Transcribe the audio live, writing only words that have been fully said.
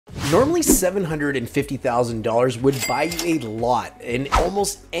Normally $750,000 would buy you a lot in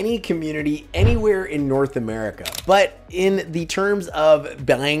almost any community anywhere in North America. But in the terms of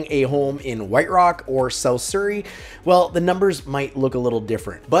buying a home in White Rock or South Surrey, well, the numbers might look a little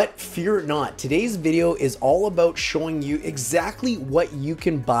different. But fear not, today's video is all about showing you exactly what you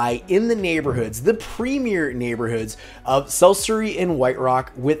can buy in the neighborhoods, the premier neighborhoods of South Surrey and White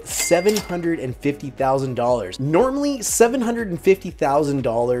Rock with $750,000. Normally,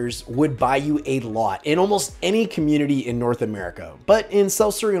 $750,000 would buy you a lot in almost any community in North America. But in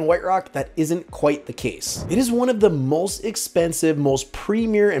South Surrey and White Rock, that isn't quite the case. It is one of the most expensive, most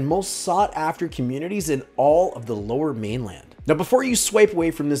premier, and most sought after communities in all of the Lower Mainland. Now, before you swipe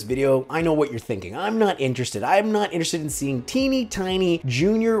away from this video, I know what you're thinking. I'm not interested. I'm not interested in seeing teeny tiny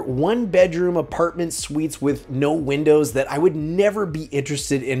junior one-bedroom apartment suites with no windows that I would never be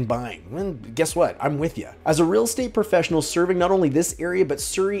interested in buying. And guess what? I'm with you. As a real estate professional serving not only this area, but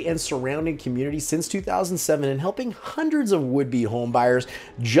Surrey and surrounding communities since 2007 and helping hundreds of would-be home buyers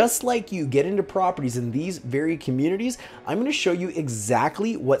just like you get into properties in these very communities, I'm going to show you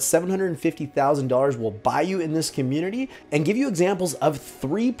exactly what $750,000 will buy you in this community and give you examples of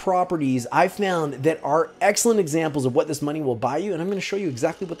 3 properties I found that are excellent examples of what this money will buy you, and I'm going to show you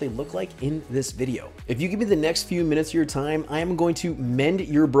exactly what they look like in this video. If you give me the next few minutes of your time, I am going to mend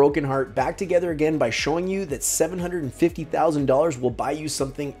your broken heart back together again by showing you that $750,000 will buy you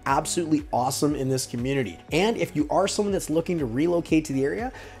something absolutely awesome in this community. And if you are someone that's looking to relocate to the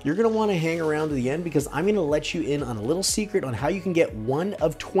area, you're going to want to hang around to the end because I'm going to let you in on a little secret on how you can get one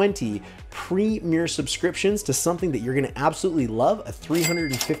of 20 premier subscriptions to something that you're going to absolutely love, a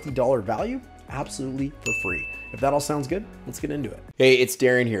 $350 value, absolutely for free. If that all sounds good, let's get into it. Hey, it's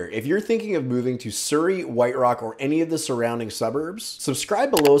Darren here. If you're thinking of moving to Surrey, White Rock, or any of the surrounding suburbs,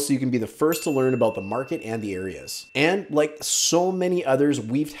 subscribe below so you can be the first to learn about the market and the areas. And like so many others,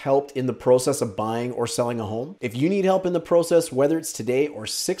 we've helped in the process of buying or selling a home. If you need help in the process, whether it's today or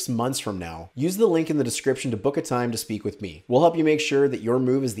 6 months from now, use the link in the description to book a time to speak with me. We'll help you make sure that your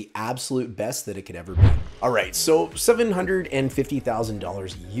move is the absolute best that it could ever be. All right, so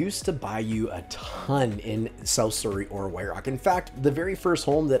 $750,000 used to buy you a ton in South Surrey or White Rock. In fact, the very first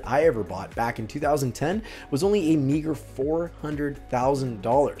home that I ever bought back in 2010 was only a meager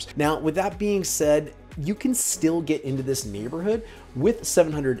 $400,000. Now, with that being said, you can still get into this neighborhood with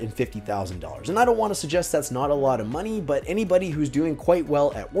 $750,000. And I don't want to suggest that's not a lot of money, but anybody who's doing quite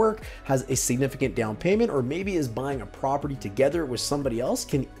well at work, has a significant down payment, or maybe is buying a property together with somebody else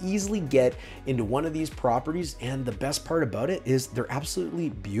can easily get into one of these properties. And the best part about it is they're absolutely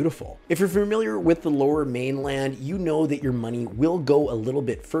beautiful. If you're familiar with the Lower Mainland, you know that your money will go a little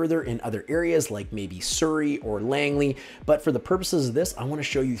bit further in other areas like maybe Surrey or Langley. But for the purposes of this, I want to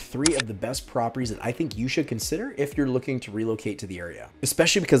show you 3 of the best properties that I think you should consider if you're looking to relocate to the area,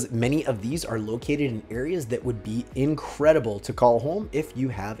 especially because many of these are located in areas that would be incredible to call home if you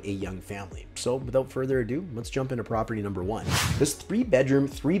have a young family. So without further ado, let's jump into property number 1. This 3-bedroom,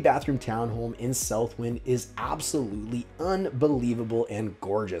 3-bathroom townhome in Southwind is absolutely unbelievable and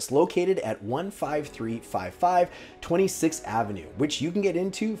gorgeous, located at 15355 26th Avenue, which you can get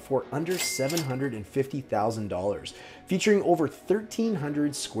into for under $750,000. Featuring over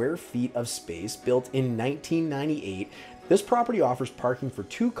 1,300 square feet of space built in 1998, this property offers parking for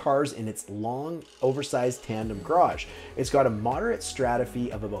 2 cars in its long, oversized tandem garage. It's got a moderate strata fee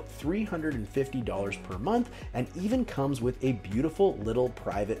of about $350 per month and even comes with a beautiful little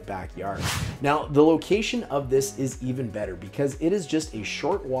private backyard. Now, the location of this is even better because it is just a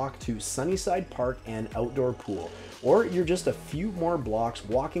short walk to Sunnyside Park and outdoor pool, or you're just a few more blocks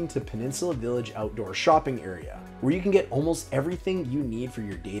walking to Peninsula Village outdoor shopping area, where you can get almost everything you need for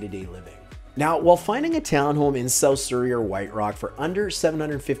your day-to-day living. Now, while finding a townhome in South Surrey or White Rock for under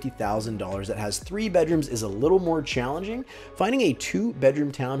 $750,000 that has 3 bedrooms is a little more challenging, finding a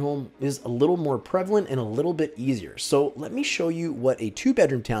 2-bedroom townhome is a little more prevalent and a little bit easier. So let me show you what a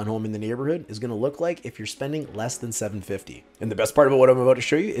 2-bedroom townhome in the neighborhood is going to look like if you're spending less than $750,000. And the best part about what I'm about to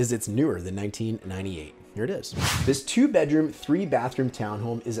show you is it's newer than 1998. Here it is. This 2-bedroom, 3-bathroom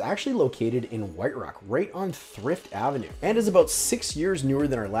townhome is actually located in White Rock, right on Thrift Avenue, and is about 6 years newer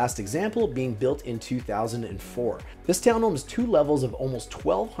than our last example, being built in 2004. This townhome is 2 levels of almost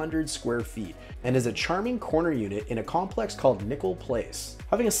 1,200 square feet and is a charming corner unit in a complex called Nickel Place.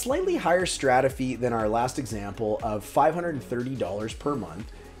 Having a slightly higher strata fee than our last example of $530 per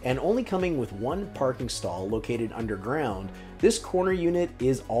month, and only coming with 1 parking stall located underground, This corner unit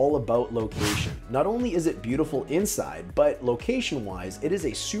is all about location. Not only is it beautiful inside, but location-wise, it is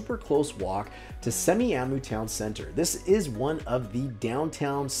a super close walk to Semiahmoo Town Center. This is one of the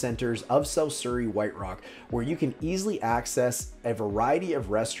downtown centers of South Surrey, White Rock, where you can easily access a variety of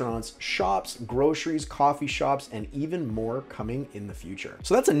restaurants, shops, groceries, coffee shops, and even more coming in the future.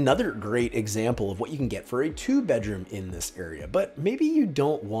 So that's another great example of what you can get for a 2-bedroom in this area. But maybe you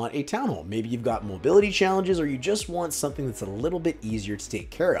don't want a townhome. Maybe you've got mobility challenges, or you just want something that's a little bit easier to take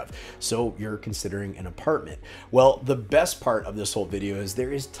care of. So you're considering an apartment. Well, the best part of this whole video is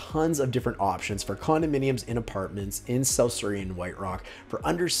there is tons of different options for condominiums and apartments in South Surrey and White Rock for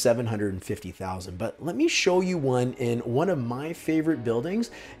under $750,000. But let me show you one in one of my favorite buildings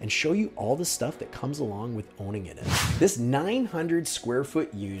and show you all the stuff that comes along with owning it. This 900 square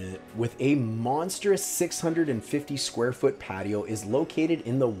foot unit with a monstrous 650 square foot patio is located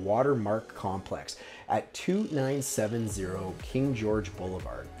in the Watermark complex at 2970 King George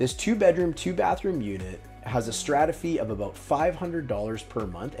Boulevard. This 2-bedroom, 2-bathroom unit has a strata fee of about $500 per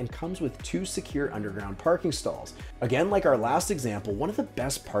month and comes with 2 secure underground parking stalls. Again, like our last example, one of the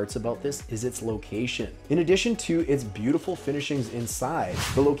best parts about this is its location. In addition to its beautiful finishings inside,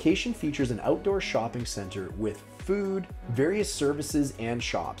 the location features an outdoor shopping center with food, various services, and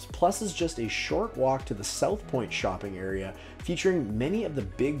shops. Plus is just a short walk to the South Point shopping area, featuring many of the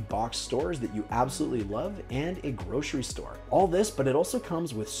big box stores that you absolutely love and a grocery store. All this, but it also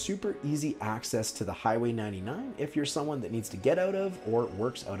comes with super easy access to the Highway 99 if you're someone that needs to get out of or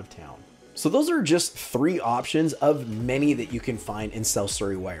works out of town. So those are just 3 options of many that you can find in South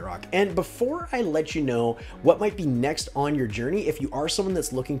Surrey, White Rock. And before I let you know what might be next on your journey, if you are someone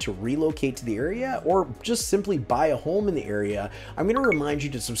that's looking to relocate to the area or just simply buy a home in the area, I'm going to remind you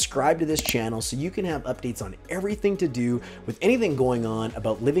to subscribe to this channel so you can have updates on everything to do with anything going on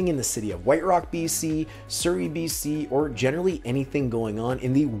about living in the city of White Rock, BC, Surrey, BC, or generally anything going on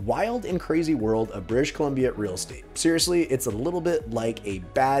in the wild and crazy world of British Columbia real estate. Seriously, it's a little bit like a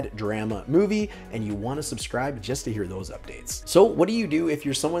bad drama movie, and you want to subscribe just to hear those updates. So what do you do if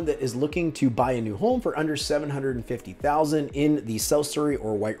you're someone that is looking to buy a new home for under $750,000 in the South Surrey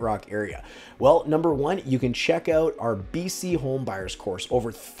or White Rock area? Well, number 1, you can check out our BC Home Buyers course.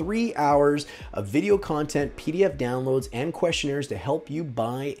 Over 3 hours of video content, PDF downloads, and questionnaires to help you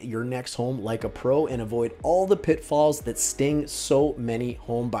buy your next home like a pro and avoid all the pitfalls that sting so many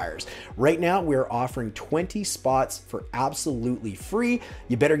home buyers. Right now, we're offering 20 spots for absolutely free.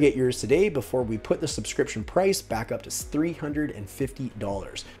 You better get yours today before we put the subscription price back up to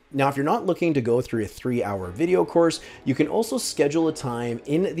 $350. Now, if you're not looking to go through a 3-hour video course, you can also schedule a time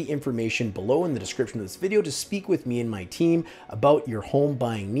in the information below in the description of this video to speak with me and my team about your home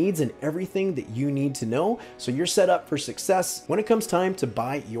buying needs and everything that you need to know so you're set up for success when it comes time to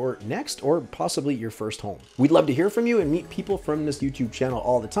buy your next or possibly your first home. We'd love to hear from you and meet people from this YouTube channel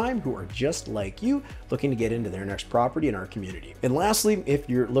all the time who are just like you, looking to get into their next property in our community. And lastly, if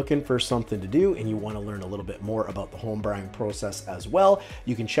you're looking for something to do and you want to learn a little bit more about the home buying process as well,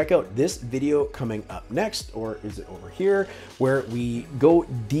 you can check out this video coming up next, or is it over here, where we go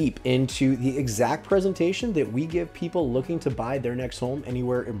deep into the exact presentation that we give people looking to buy their next home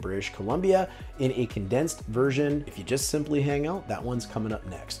anywhere in British Columbia in a condensed version. If you just simply hang out, that one's coming up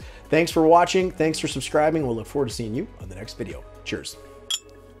next. Thanks for watching. Thanks for subscribing. We'll look forward to seeing you on the next video. Cheers.